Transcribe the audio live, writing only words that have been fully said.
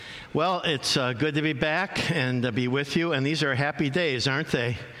Well, it's good to be back and be with you. And these are happy days, aren't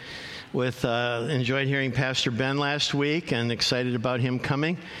they? Enjoyed hearing Pastor Ben last week and excited about him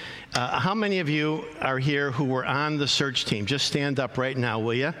coming. How many of you are here who were on the search team? Just stand up right now,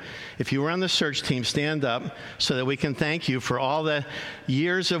 will you? If you were on the search team, stand up so that we can thank you for all the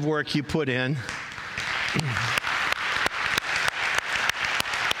years of work you put in.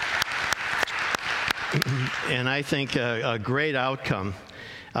 And I think a great outcome.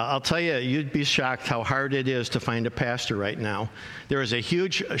 I'll tell you, you'd be shocked how hard it is to find a pastor right now. There is a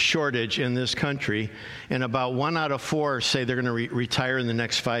huge shortage in this country, and about 1 out of 4 say they're going to retire in the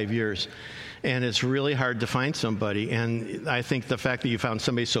next 5 years. And it's really hard to find somebody. And I think the fact that you found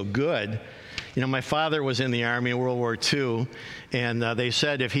somebody so good, my father was in the Army in World War II, and they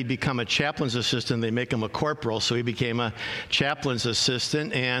said if he'd become a chaplain's assistant, they'd make him a corporal. So he became a chaplain's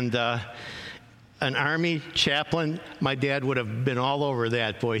assistant, and an Army chaplain, my dad would have been all over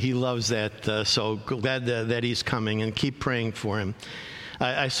that. Boy, he loves that. So glad that he's coming, and keep praying for him.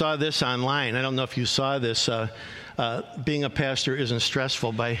 I saw this online. I don't know if you saw this. Being a pastor isn't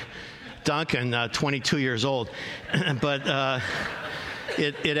stressful by Duncan, 22 years old. But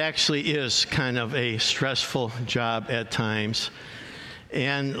it actually is kind of a stressful job at times.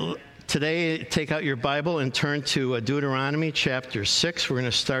 And today, take out your Bible and turn to Deuteronomy chapter 6. We're going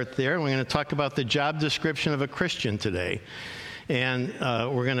to start there. We're going to talk about the job description of a Christian today. And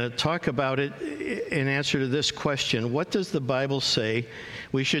we're going to talk about it in answer to this question: what does the Bible say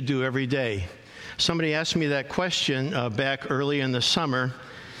we should do every day? Somebody asked me that question back early in the summer,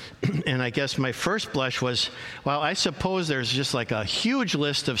 and I guess my first blush was, well, I suppose there's just like a huge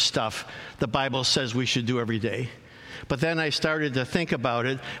list of stuff the Bible says we should do every day. But then I started to think about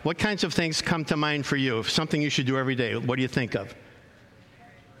it. What kinds of things come to mind for you? If something you should do every day, what do you think of?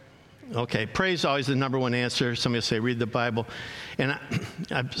 Okay, prayer is always the number one answer. Somebody will say, read the Bible. And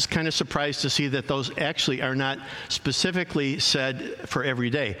I'm just kind of surprised to see that those actually are not specifically said for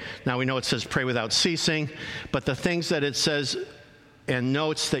every day. Now, we know it says pray without ceasing, but the things that it says and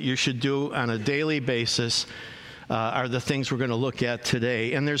notes that you should do on a daily basis are the things we're going to look at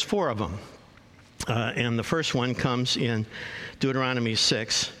today. And there's 4 of them. And the first one comes in Deuteronomy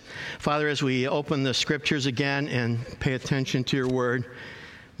 6. Father, as we open the scriptures again and pay attention to your word,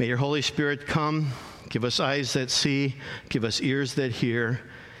 may your Holy Spirit come, give us eyes that see, give us ears that hear,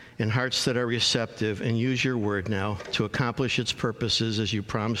 and hearts that are receptive, and use your word now to accomplish its purposes as you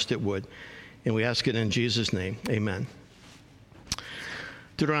promised it would. And we ask it in Jesus' name. Amen.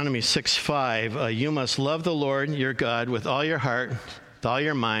 Deuteronomy 6:5, you must love the Lord your God with all your heart, with all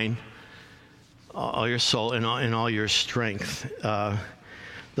your mind, all your soul, and all your strength.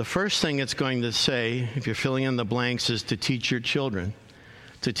 The first thing it's going to say, if you're filling in the blanks, is to teach your children.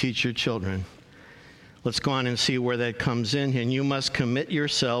 To teach your children. Let's go on and see where that comes in. And you must commit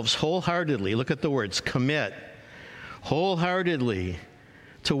yourselves wholeheartedly. Look at the words, commit. Wholeheartedly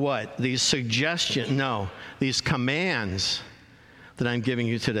to what? These commands that I'm giving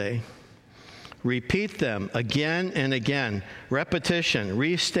you today. Repeat them again and again. Repetition,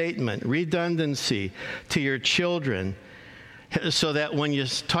 restatement, redundancy to your children, so that when you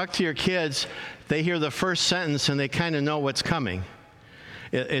talk to your kids, they hear the first sentence and they kind of know what's coming.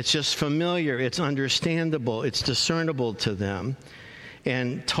 It's just familiar, it's understandable, it's discernible to them.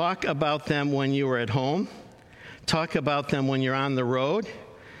 And talk about them when you are at home. Talk about them when you're on the road.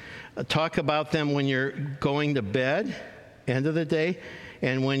 Talk about them when you're going to bed, end of the day,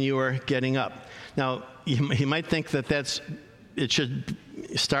 and when you are getting up. Now, you might think that it should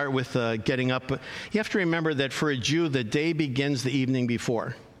start with getting up. But you have to remember that for a Jew, the day begins the evening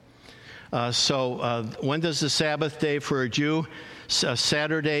before. So when does the Sabbath day for a Jew?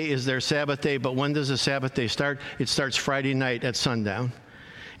 Saturday is their Sabbath day, but when does the Sabbath day start? It starts Friday night at sundown.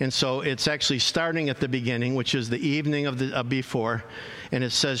 And so it's actually starting at the beginning, which is the evening of the before. And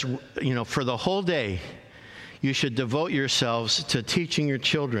it says, for the whole day, you should devote yourselves to teaching your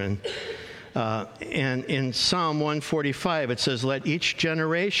children. And in Psalm 145, it says, let each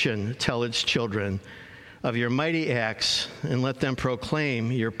generation tell its children of your mighty acts, and let them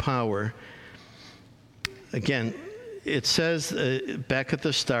proclaim your power. Again, it says back at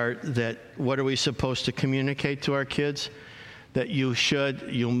the start that what are we supposed to communicate to our kids? That you should,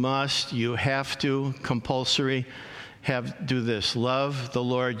 you must, you have to, compulsory, do this. Love the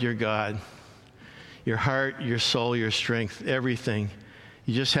Lord your God. Your heart, your soul, your strength, everything.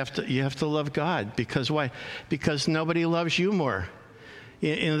 You just have to love God. Because why? Because nobody loves you more.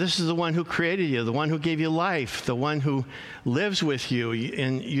 This is the one who created you, the one who gave you life, the one who lives with you,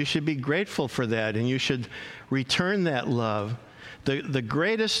 and you should be grateful for that, and you should return that love. The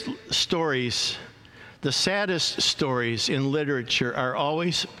greatest stories, the saddest stories in literature are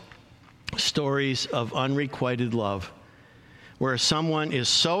always stories of unrequited love, where someone is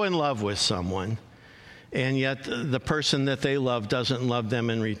so in love with someone, and yet the person that they love doesn't love them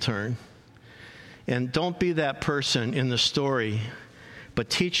in return. And don't be that person in the story, but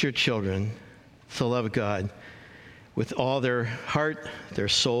teach your children to love God with all their heart, their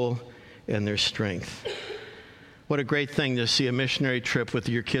soul, and their strength. What a great thing to see a missionary trip with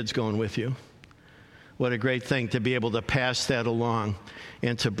your kids going with you. What a great thing to be able to pass that along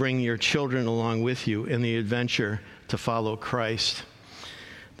and to bring your children along with you in the adventure to follow Christ.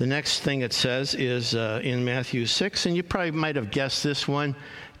 The next thing it says is in Matthew 6, and you probably might have guessed this one,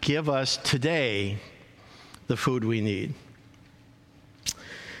 give us today the food we need.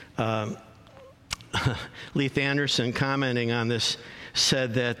 Leith Anderson, commenting on this,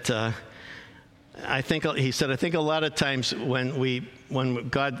 said that I think a lot of times when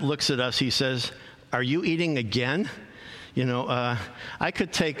God looks at us, he says, "Are you eating again?" I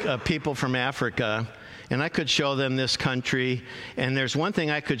could take people from Africa and I could show them this country, and there's one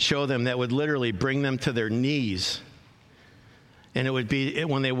thing I could show them that would literally bring them to their knees, and it would be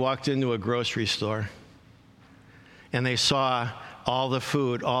when they walked into a grocery store and they saw all the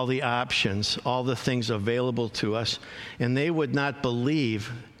food, all the options, all the things available to us, and they would not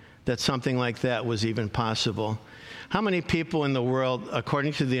believe that something like that was even possible. How many people in the world,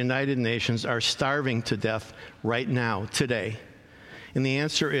 according to the United Nations, are starving to death right now, today? And the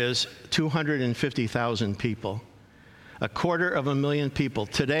answer is 250,000 people. 250,000 people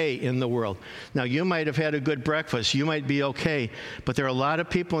today in the world. Now, you might have had a good breakfast. You might be okay. But there are a lot of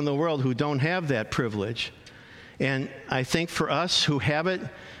people in the world who don't have that privilege. And I think for us who have it,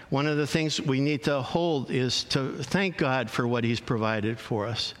 one of the things we need to hold is to thank God for what he's provided for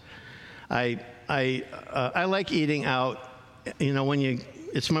us. I like eating out.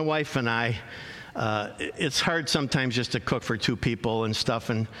 It's my wife and I. It's hard sometimes just to cook for two people and stuff,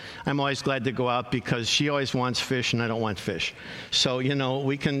 and I'm always glad to go out because she always wants fish and I don't want fish. So,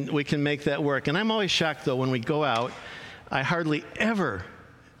 we can make that work. And I'm always shocked, though, when we go out, I hardly ever,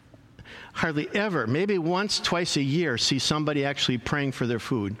 maybe once, twice a year, see somebody actually praying for their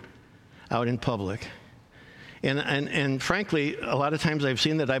food out in public. And frankly, a lot of times I've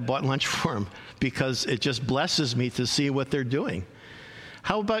seen that I bought lunch for them because it just blesses me to see what they're doing.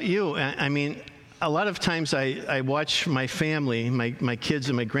 How about you? I mean, a lot of times I watch my family, my kids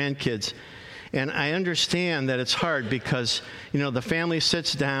and my grandkids, and I understand that it's hard because, the family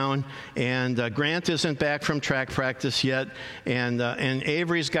sits down and Grant isn't back from track practice yet, and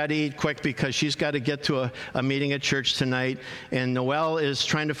Avery's got to eat quick because she's got to get to a meeting at church tonight, and Noelle is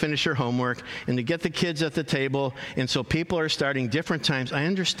trying to finish her homework, and to get the kids at the table, and so people are starting different times. I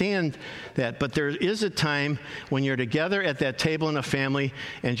understand that, but there is a time when you're together at that table in a family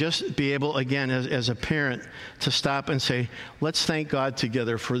and just be able, again, as a parent, to stop and say, let's thank God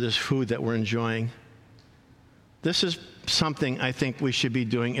together for this food that we're enjoying. This is something I think we should be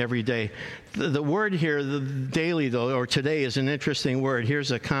doing every day. The word here, the daily though, or today, is an interesting word.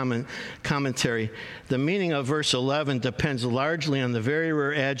 Here's a commentary. The meaning of verse 11 depends largely on the very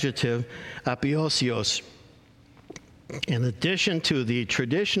rare adjective apiosios. In addition to the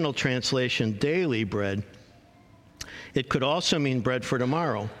traditional translation daily bread, it could also mean bread for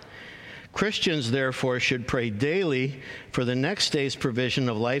tomorrow. Christians, therefore, should pray daily for the next day's provision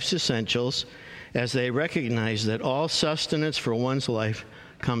of life's essentials, as they recognize that all sustenance for one's life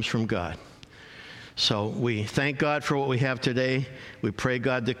comes from God. So we thank God for what we have today. We pray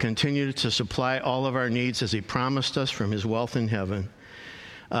God to continue to supply all of our needs as he promised us from his wealth in heaven.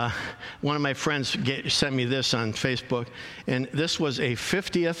 One of my friends sent me this on Facebook, and this was a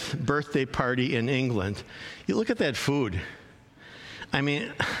 50th birthday party in England. You look at that food. I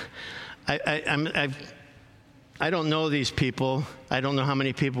mean, I don't know these people. I don't know how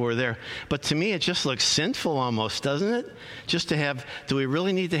many people were there. But to me, it just looks sinful almost, doesn't it? Just to have, do we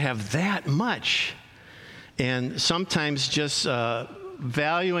really need to have that much? And sometimes just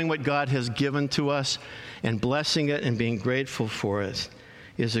valuing what God has given to us and blessing it and being grateful for it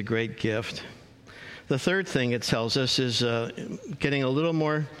is a great gift. The third thing it tells us is getting a little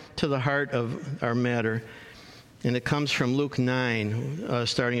more to the heart of our matter. And it comes from Luke 9,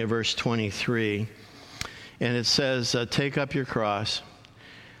 starting at verse 23. And it says, take up your cross.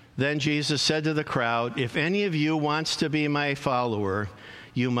 Then Jesus said to the crowd, if any of you wants to be my follower,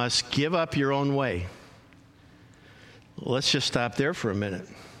 you must give up your own way. Let's just stop there for a minute.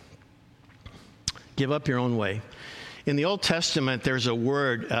 Give up your own way. In the Old Testament, there's a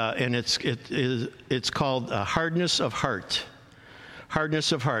word, and it's called hardness of heart.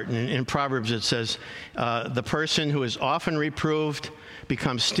 Hardness of heart. And in Proverbs it says, the person who is often reproved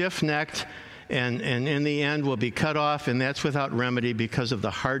becomes stiff-necked and in the end will be cut off, and that's without remedy because of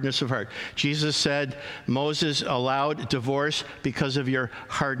the hardness of heart. Jesus said Moses allowed divorce because of your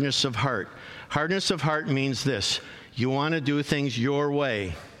hardness of heart. Hardness of heart means this: you want to do things your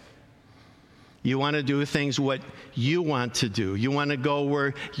way. You want to do things what you want to do. You want to go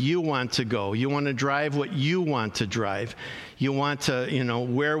where you want to go. You want to drive what you want to drive. You want to,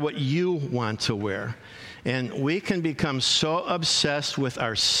 wear what you want to wear. And we can become so obsessed with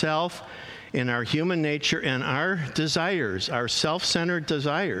ourself and our human nature and our desires, our self-centered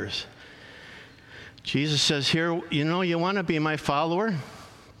desires. Jesus says here, you want to be my follower?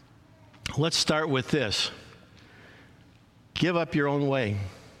 Let's start with this. Give up your own way.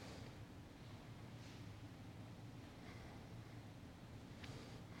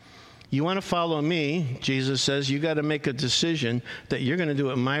 You want to follow me, Jesus says, you got to make a decision that you're going to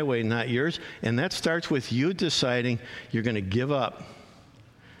do it my way, not yours. And that starts with you deciding you're going to give up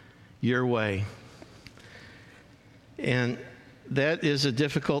your way. And that is a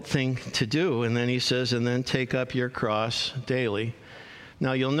difficult thing to do. And then he says, and then take up your cross daily.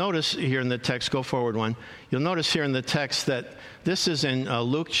 Now, you'll notice here in the text, go forward one, you'll notice here in the text that this is in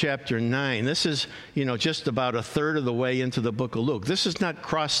Luke chapter 9. This is, just about a third of the way into the book of Luke. This is not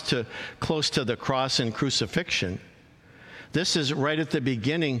close to the cross and crucifixion. This is right at the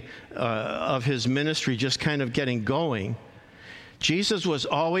beginning of his ministry, just kind of getting going. Jesus was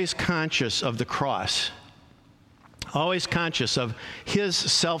always conscious of the cross, always conscious of his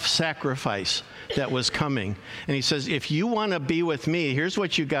self-sacrifice that was coming. And he says, if you want to be with me, here's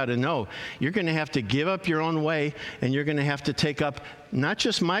what you got to know. You're going to have to give up your own way, and you're going to have to take up not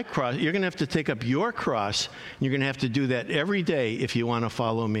just my cross, you're going to have to take up your cross, and you're going to have to do that every day if you want to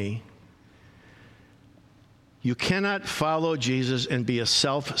follow me. You cannot follow Jesus and be a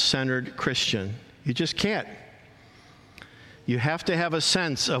self-centered Christian. You just can't. You have to have a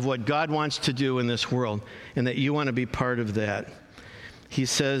sense of what God wants to do in this world, and that you want to be part of that. He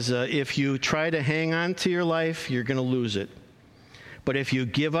says, if you try to hang on to your life, you're going to lose it. But if you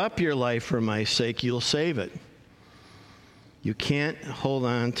give up your life for my sake, you'll save it. You can't hold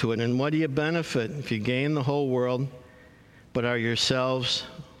on to it. And what do you benefit if you gain the whole world, but are yourself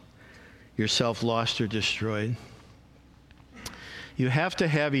lost or destroyed? You have to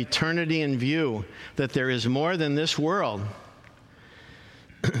have eternity in view, that there is more than this world.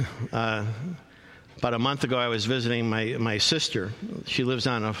 About a month ago, I was visiting my sister. She lives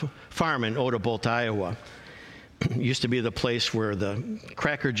on a farm in Odebolt, Iowa. It used to be the place where the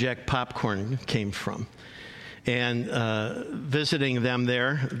Cracker Jack popcorn came from. And visiting them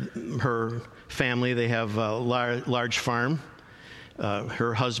there, her family, they have a large farm.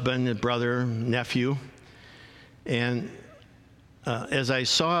 Her husband, brother, nephew. And as I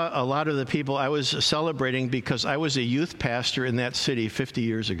saw a lot of the people, I was celebrating because I was a youth pastor in that city 50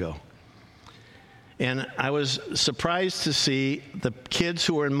 years ago. And I was surprised to see the kids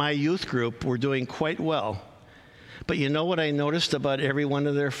who were in my youth group were doing quite well. But you know what I noticed about every one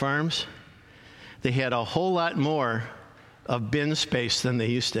of their farms? They had a whole lot more of bin space than they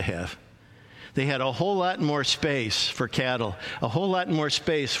used to have. They had a whole lot more space for cattle, a whole lot more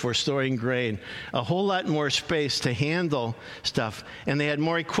space for storing grain, a whole lot more space to handle stuff. And they had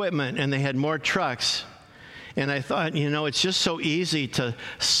more equipment, and they had more trucks. And I thought, it's just so easy to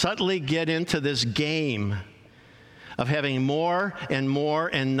subtly get into this game of having more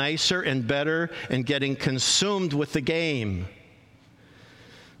and nicer and better and getting consumed with the game.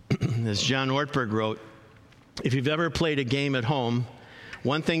 As John Ortberg wrote, if you've ever played a game at home,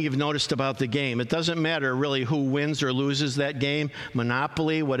 one thing you've noticed about the game, it doesn't matter really who wins or loses that game,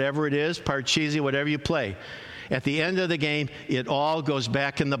 Monopoly, whatever it is, Parcheesi, whatever you play. At the end of the game, it all goes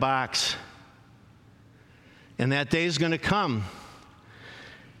back in the box. And that day is going to come.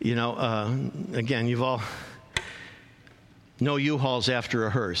 Again, you've all no U-Hauls after a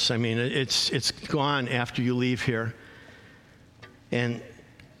hearse. I mean, it's gone after you leave here. And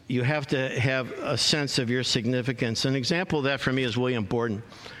you have to have a sense of your significance. An example of that for me is William Borden.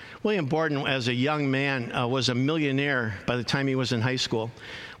 William Borden, as a young man, was a millionaire by the time he was in high school.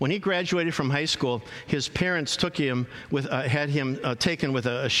 When he graduated from high school, his parents had him taken with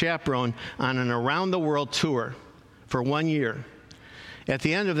a chaperone on an around-the-world tour for 1 year. At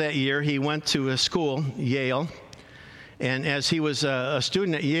the end of that year, he went to a school, Yale, and as he was a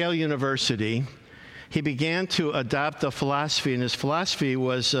student at Yale University, he began to adopt the philosophy, and his philosophy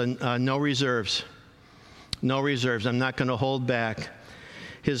was no reserves. No reserves. I'm not going to hold back.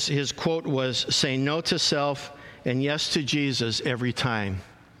 His quote was, say no to self and yes to Jesus every time.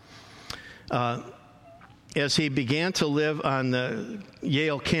 As he began to live on the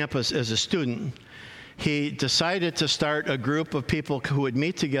Yale campus as a student, he decided to start a group of people who would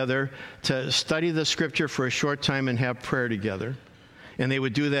meet together to study the Scripture for a short time and have prayer together. And they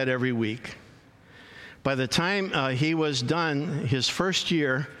would do that every week. By the time he was done, his first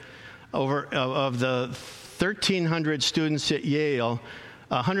year, of the 1,300 students at Yale,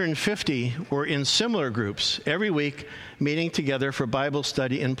 150 were in similar groups every week, meeting together for Bible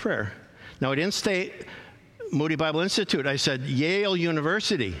study and prayer. Now, I didn't state Moody Bible Institute. I said Yale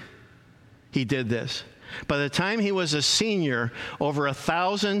University. He did this. By the time he was a senior, over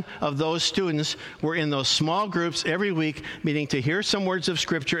 1,000 of those students were in those small groups every week, meeting to hear some words of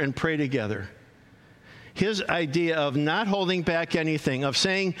Scripture and pray together. His idea of not holding back anything, of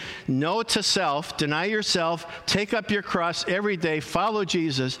saying no to self, deny yourself, take up your cross every day, follow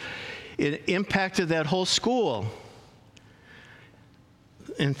Jesus, it impacted that whole school.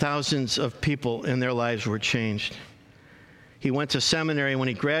 And thousands of people in their lives were changed. He went to seminary. When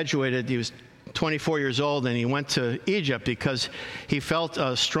he graduated, he was 24 years old, and he went to Egypt because he felt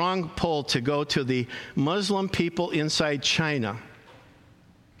a strong pull to go to the Muslim people inside China.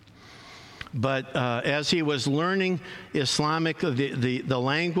 But as he was learning Islamic, the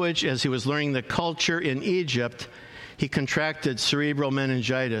language, as he was learning the culture in Egypt, he contracted cerebral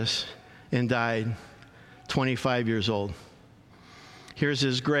meningitis and died 25 years old. Here's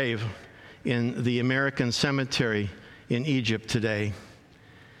his grave in the American cemetery in Egypt today.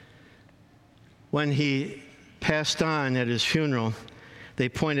 When he passed on at his funeral, they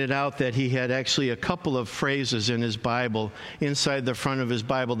pointed out that he had actually a couple of phrases in his Bible, inside the front of his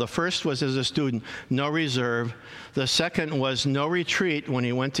Bible. The first was, as a student, no reserve. The second was no retreat when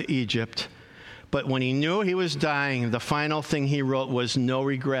he went to Egypt. But when he knew he was dying, the final thing he wrote was no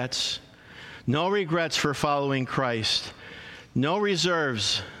regrets. No regrets for following Christ. No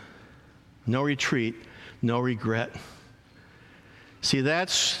reserves, no retreat, no regret. See,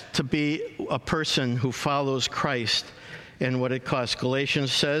 that's to be a person who follows Christ and what it costs.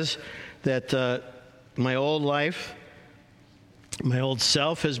 Galatians says that my old life, my old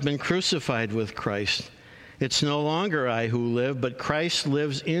self has been crucified with Christ. It's no longer I who live, but Christ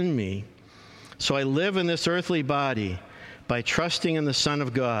lives in me. So I live in this earthly body by trusting in the Son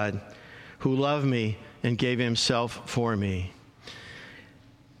of God who loved me and gave himself for me.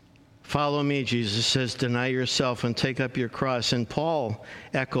 Follow me, Jesus says, deny yourself and take up your cross. And Paul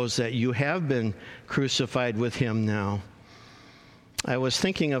echoes that you have been crucified with him now. I was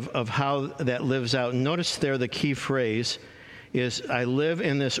thinking of how that lives out. Notice there the key phrase is, I live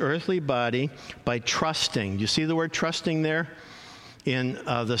in this earthly body by trusting. You see the word trusting there? In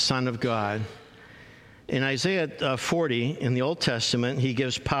the Son of God. In Isaiah 40, in the Old Testament, he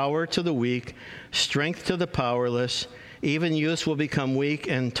gives power to the weak, strength to the powerless. Even youths will become weak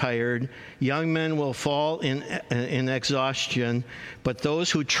and tired. Young men will fall in exhaustion. But those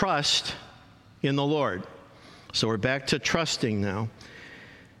who trust in the Lord, so we're back to trusting now,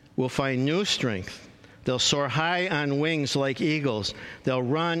 will find new strength. They'll soar high on wings like eagles. They'll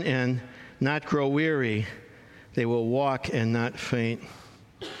run and not grow weary. They will walk and not faint.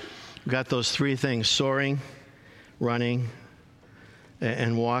 We've got those three things: soaring, running,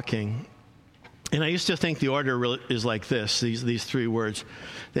 and walking. And I used to think the order is like this, these three words,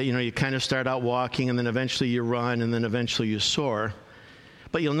 that, you kind of start out walking, and then eventually you run, and then eventually you soar.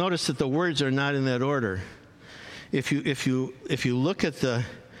 But you'll notice that the words are not in that order. If you look at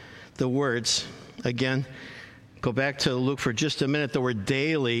the words, again, go back to Luke for just a minute, the word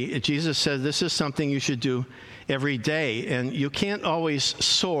daily, Jesus said this is something you should do every day. And you can't always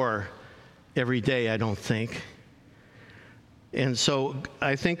soar every day, I don't think. And so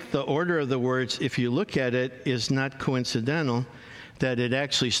I think the order of the words, if you look at it, is not coincidental, that it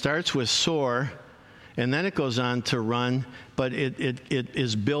actually starts with soar, and then it goes on to run, but it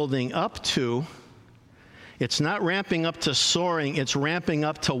is building up to, it's not ramping up to soaring, it's ramping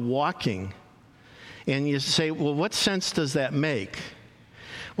up to walking. And you say, well, what sense does that make?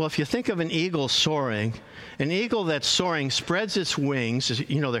 Well, if you think of an eagle soaring, an eagle that's soaring spreads its wings.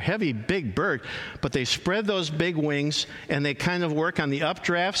 They're heavy, big bird, but they spread those big wings, and they kind of work on the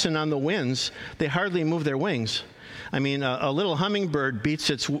updrafts and on the winds. They hardly move their wings. I mean, a little hummingbird beats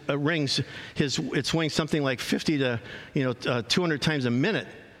its wings something like 50 to 200 times a minute,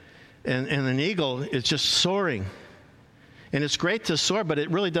 and an eagle is just soaring. And it's great to soar, but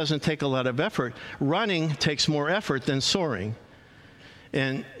it really doesn't take a lot of effort. Running takes more effort than soaring.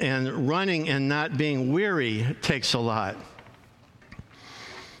 And running and not being weary takes a lot.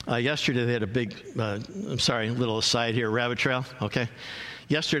 Yesterday they had a big, little aside here, rabbit trail, okay?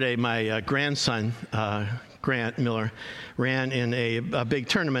 Yesterday my grandson, Grant Miller, ran in a big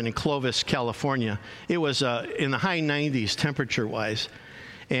tournament in Clovis, California. It was in the high 90s temperature-wise.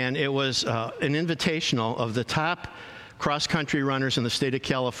 And it was an invitational of the top cross-country runners in the state of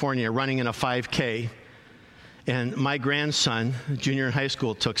California running in a 5K. And my grandson, junior in high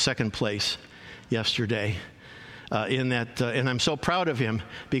school, took second place yesterday in that. And I'm so proud of him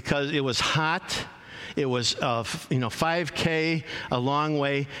because it was hot. It was, 5K, a long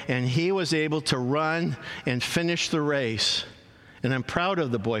way, and he was able to run and finish the race. And I'm proud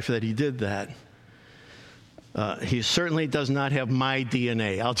of the boy for that he did that. He certainly does not have my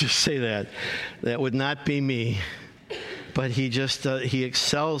DNA. I'll just say that. That would not be me. But he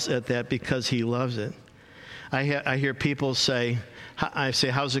excels at that because he loves it. I hear people say,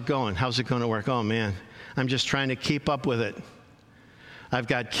 how's it going? How's it going to work? Oh, man, I'm just trying to keep up with it. I've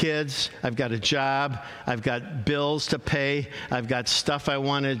got kids, I've got a job, I've got bills to pay, I've got stuff I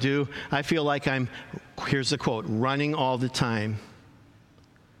want to do. I feel like I'm, here's the quote, running all the time.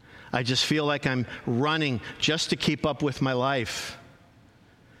 I just feel like I'm running just to keep up with my life.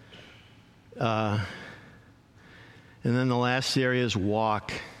 And then the last area is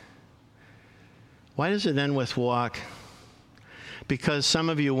walk. Why does it end with walk? Because some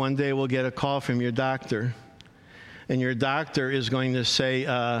of you one day will get a call from your doctor. And your doctor is going to say,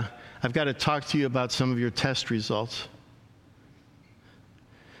 I've got to talk to you about some of your test results.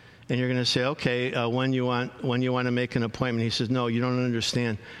 And you're going to say, okay, when you want to make an appointment. He says, no, you don't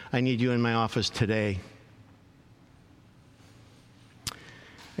understand. I need you in my office today.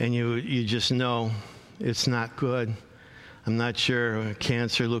 And you just know it's not good. I'm not sure,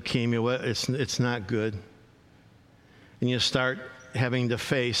 cancer, leukemia, it's not good. And you start having to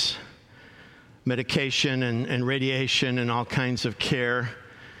face medication and radiation and all kinds of care.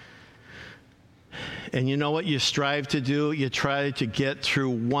 And you know what you strive to do? You try to get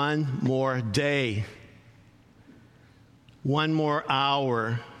through one more day, one more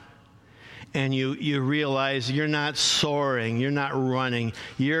hour, and you realize you're not soaring, you're not running,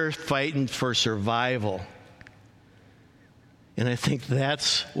 you're fighting for survival. And I think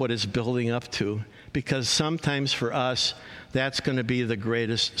that's what it's building up to, because sometimes for us, that's going to be the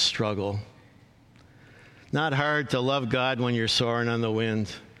greatest struggle. Not hard to love God when you're soaring on the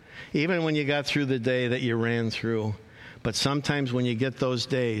wind, even when you got through the day that you ran through. But sometimes when you get those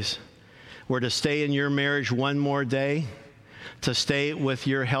days, where to stay in your marriage one more day, to stay with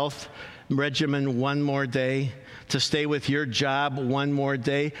your health regimen one more day, to stay with your job one more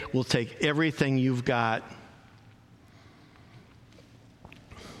day, will take everything you've got.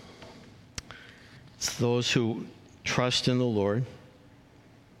 It's those who trust in the Lord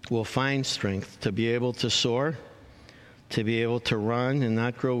will find strength to be able to soar, to be able to run and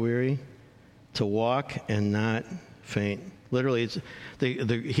not grow weary, to walk and not faint. Literally,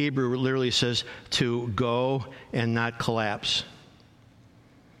 the Hebrew literally says to go and not collapse.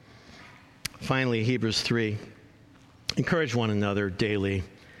 Finally, Hebrews 3. Encourage one another daily,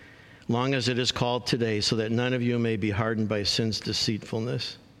 long as it is called today, so that none of you may be hardened by sin's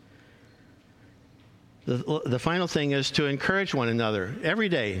deceitfulness. The final thing is to encourage one another every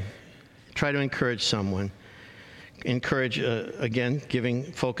day. Try to encourage someone. Encourage, again, giving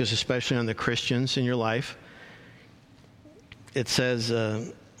focus especially on the Christians in your life. It says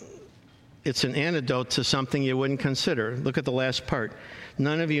it's an antidote to something you wouldn't consider. Look at the last part.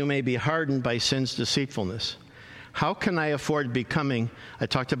 None of you may be hardened by sin's deceitfulness. How can I afford becoming, I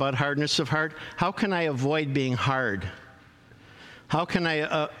talked about hardness of heart. How can I avoid being hard? How can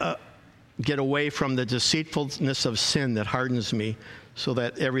I get away from the deceitfulness of sin that hardens me so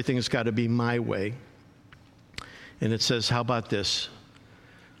that everything's got to be my way? And it says, how about this?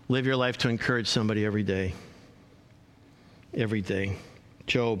 Live your life to encourage somebody every day. Every day.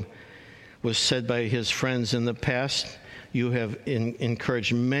 Job was said by his friends in the past, you have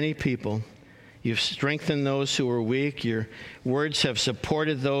encouraged many people. You've strengthened those who were weak. Your words have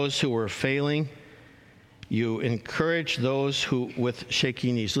supported those who were failing. You encourage those who with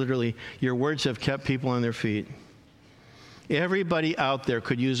shaky knees. Literally, your words have kept people on their feet. Everybody out there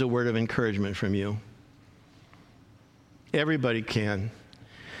could use a word of encouragement from you. Everybody can.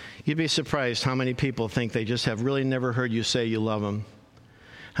 You'd be surprised how many people think they just have really never heard you say you love them.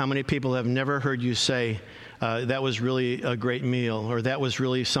 How many people have never heard you say, that was really a great meal, or that was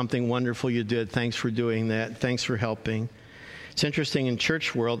really something wonderful you did. Thanks for doing that. Thanks for helping. It's interesting in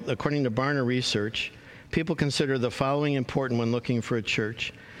church world, according to Barna research, people consider the following important when looking for a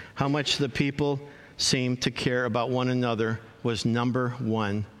church. How much the people seem to care about one another was number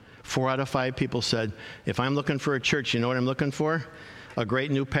one. 4 out of 5 people said, if I'm looking for a church, you know what I'm looking for? A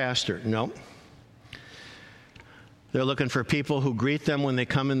great new pastor. No. They're looking for people who greet them when they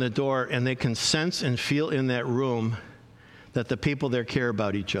come in the door, and they can sense and feel in that room that the people there care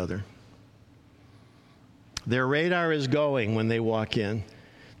about each other. Their radar is going when they walk in.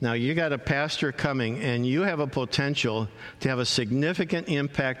 Now, you got a pastor coming, and you have a potential to have a significant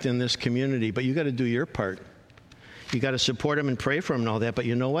impact in this community, but you got to do your part. You got to support him and pray for him and all that, but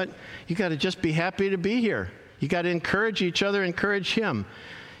you know what? You got to just be happy to be here. You got to encourage each other, encourage him.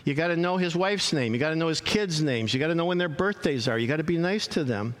 You got to know his wife's name. You got to know his kids' names. You got to know when their birthdays are. You got to be nice to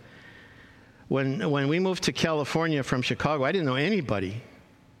them. When we moved to California from Chicago, I didn't know anybody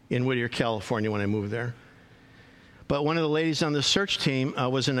in Whittier, California when I moved there. But one of the ladies on the search team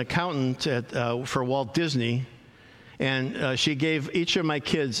was an accountant for Walt Disney, and she gave each of my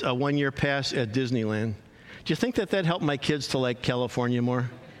kids a one-year pass at Disneyland. Do you think that helped my kids to like California more?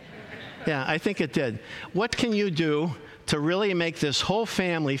 Yeah, I think it did. What can you do to really make this whole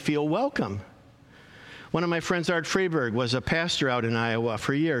family feel welcome? One of my friends, Art Freeberg, was a pastor out in Iowa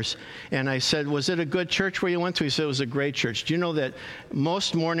for years. And I said, was it a good church where you went to? He said, it was a great church. Do you know that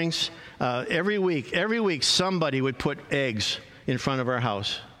most mornings, every week, somebody would put eggs in front of our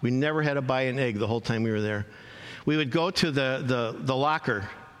house. We never had to buy an egg the whole time we were there. We would go to the locker,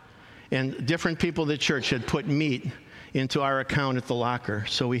 and different people at the church had put meat into our account at the locker,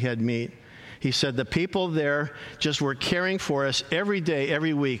 so we had meat. He said the people there just were caring for us every day,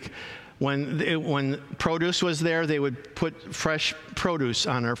 every week. When produce was there, they would put fresh produce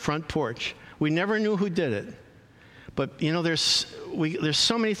on our front porch. We never knew who did it. But, you know, there's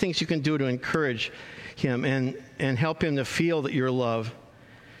so many things you can do to encourage him and help him to feel that you're loved.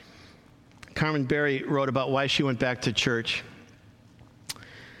 Carmen Berry wrote about why she went back to church.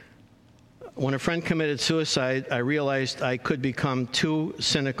 When a friend committed suicide, I realized I could become too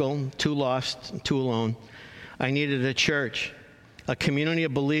cynical, too lost, too alone. I needed a church, a community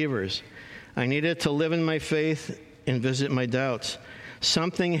of believers. I needed to live in my faith and visit my doubts.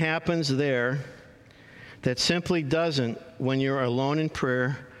 Something happens there that simply doesn't when you're alone in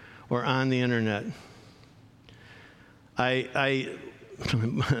prayer or on the internet. This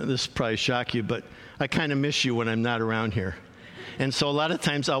will probably shock you, but I kind of miss you when I'm not around here. And so a lot of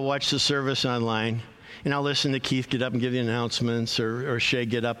times I'll watch the service online, and I'll listen to Keith get up and give the announcements, or Shay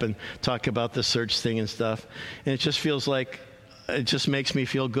get up and talk about the search thing and stuff. And it just feels like, it just makes me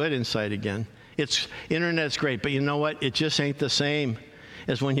feel good inside again. Internet's great, but you know what? It just ain't the same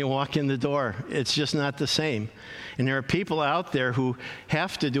as when you walk in the door. It's just not the same. And there are people out there who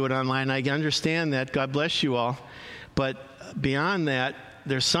have to do it online. I understand that. God bless you all. But beyond that,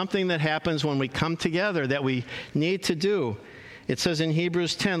 there's something that happens when we come together that we need to do. It says in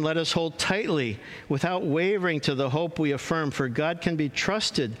Hebrews 10, let us hold tightly without wavering to the hope we affirm, for God can be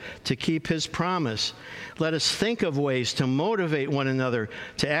trusted to keep his promise. Let us think of ways to motivate one another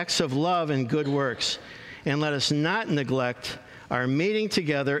to acts of love and good works. And let us not neglect our meeting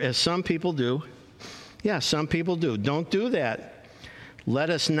together as some people do. Yeah, some people do. Don't do that. Let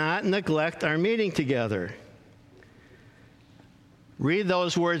us not neglect our meeting together. Read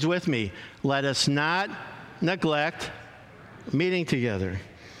those words with me. Let us not neglect meeting together,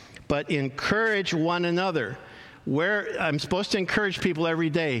 but encourage one another. Where I'm supposed to encourage people every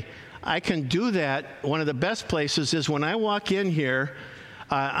day, I can do that. One of the best places is when I walk in here,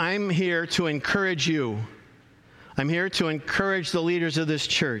 I'm here to encourage you. I'm here to encourage the leaders of this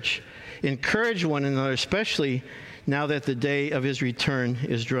church. Encourage one another, especially now that the day of his return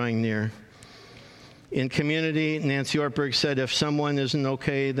is drawing near. In community, Nancy Ortberg said, if someone isn't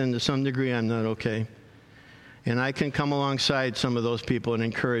okay, then to some degree I'm not okay. And I can come alongside some of those people and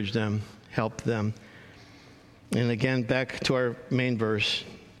encourage them, help them. And again, back to our main verse.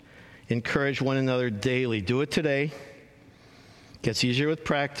 Encourage one another daily. Do it today. Gets easier with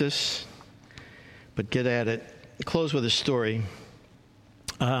practice, but get at it. I'll close with a story.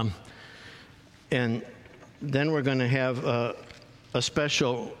 And then we're going to have a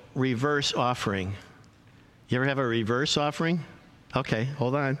special reverse offering. You ever have a reverse offering? Okay,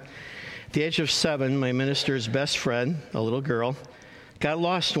 hold on. At the age of 7, my minister's best friend, a little girl, got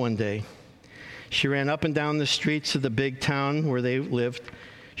lost one day. She ran up and down the streets of the big town where they lived.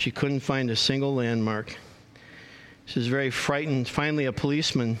 She couldn't find a single landmark. She was very frightened. Finally, a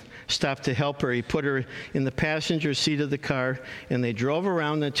policeman stopped to help her. He put her in the passenger seat of the car, and they drove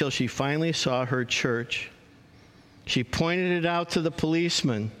around until she finally saw her church. She pointed it out to the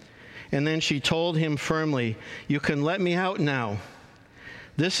policeman, and then she told him firmly, "You can let me out now.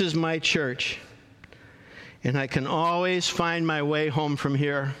 This is my church, and I can always find my way home from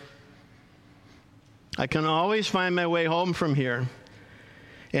here. I can always find my way home from here."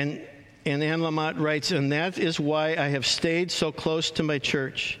 And Anne Lamott writes, and that is why I have stayed so close to my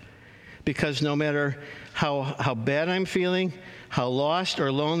church, because no matter how bad I'm feeling, how lost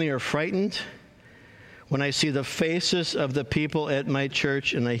or lonely or frightened, when I see the faces of the people at my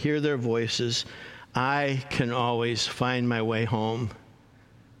church and I hear their voices, I can always find my way home.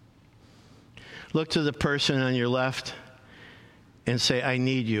 Look to the person on your left and say, I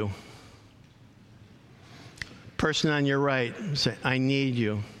need you. Person on your right, say, I need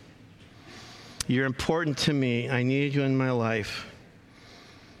you. You're important to me. I need you in my life.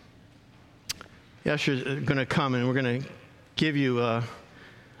 The ushers are going to come, and we're going to give you a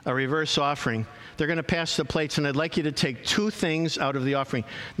reverse offering. They're going to pass the plates, and I'd like you to take 2 things out of the offering.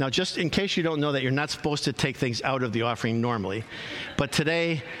 Now, just in case you don't know that, you're not supposed to take things out of the offering normally. But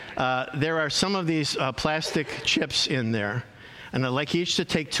today, there are some of these plastic chips in there, and I'd like each to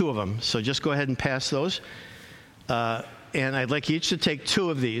take 2 of them. So just go ahead and pass those. And I'd like each to take 2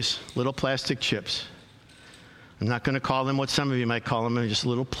 of these little plastic chips. I'm not going to call them what some of you might call them. They're just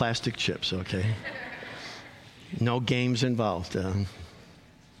little plastic chips, okay? No games involved. I'm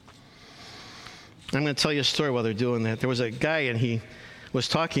going to tell you a story while they're doing that. There was a guy, and he was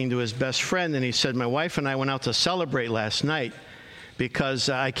talking to his best friend, and he said, my wife and I went out to celebrate last night because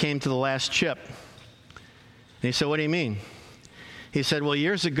I came to the last chip. And he said, what do you mean? He said, well,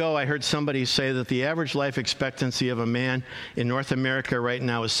 years ago, I heard somebody say that the average life expectancy of a man in North America right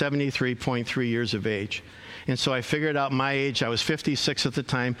now is 73.3 years of age. And so I figured out my age. I was 56 at the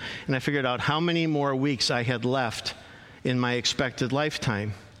time, and I figured out how many more weeks I had left in my expected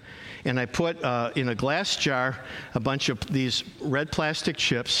lifetime. And I put in a glass jar a bunch of these red plastic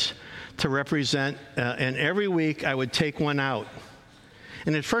chips to represent, and every week I would take one out.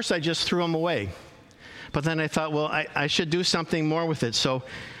 And at first I just threw them away. But then I thought, well, I should do something more with it. So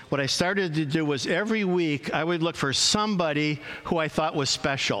what I started to do was every week I would look for somebody who I thought was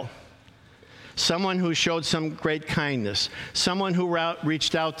special. Someone who showed some great kindness. Someone who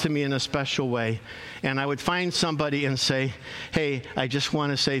reached out to me in a special way. And I would find somebody and say, hey, I just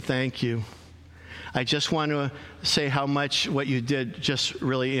want to say thank you. I just want to say how much what you did just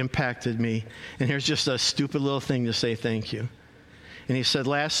really impacted me. And here's just a stupid little thing to say thank you. And he said,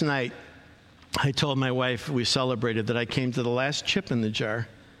 last night, I told my wife, we celebrated, that I came to the last chip in the jar.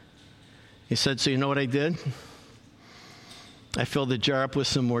 He said, so you know what I did? I filled the jar up with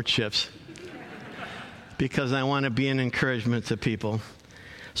some more chips because I want to be an encouragement to people.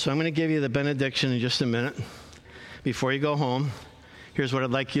 So I'm going to give you the benediction in just a minute. Before you go home, here's what I'd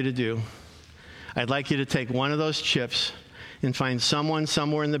like you to do. I'd like you to take one of those chips and find someone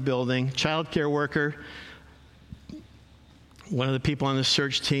somewhere in the building, child care worker, one of the people on the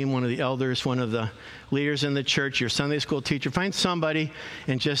search team, one of the elders, one of the leaders in the church, your Sunday school teacher. Find somebody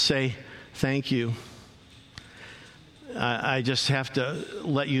and just say, thank you. I just have to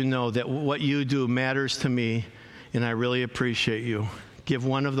let you know that what you do matters to me, and I really appreciate you. Give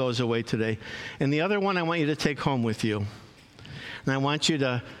one of those away today. And the other one I want you to take home with you. And I want you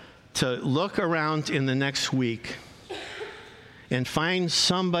to look around in the next week and find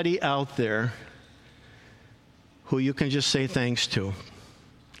somebody out there who you can just say thanks to.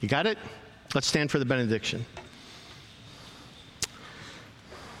 You got it? Let's stand for the benediction.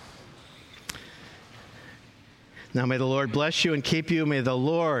 Now may the Lord bless you and keep you. May the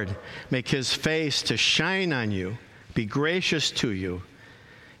Lord make his face to shine on you, be gracious to you,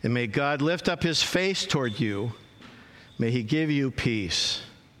 and may God lift up his face toward you. May he give you peace.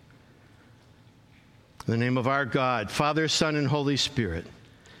 In the name of our God, Father, Son, and Holy Spirit.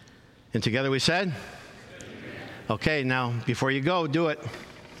 And together we said? Okay, now, before you go, do it.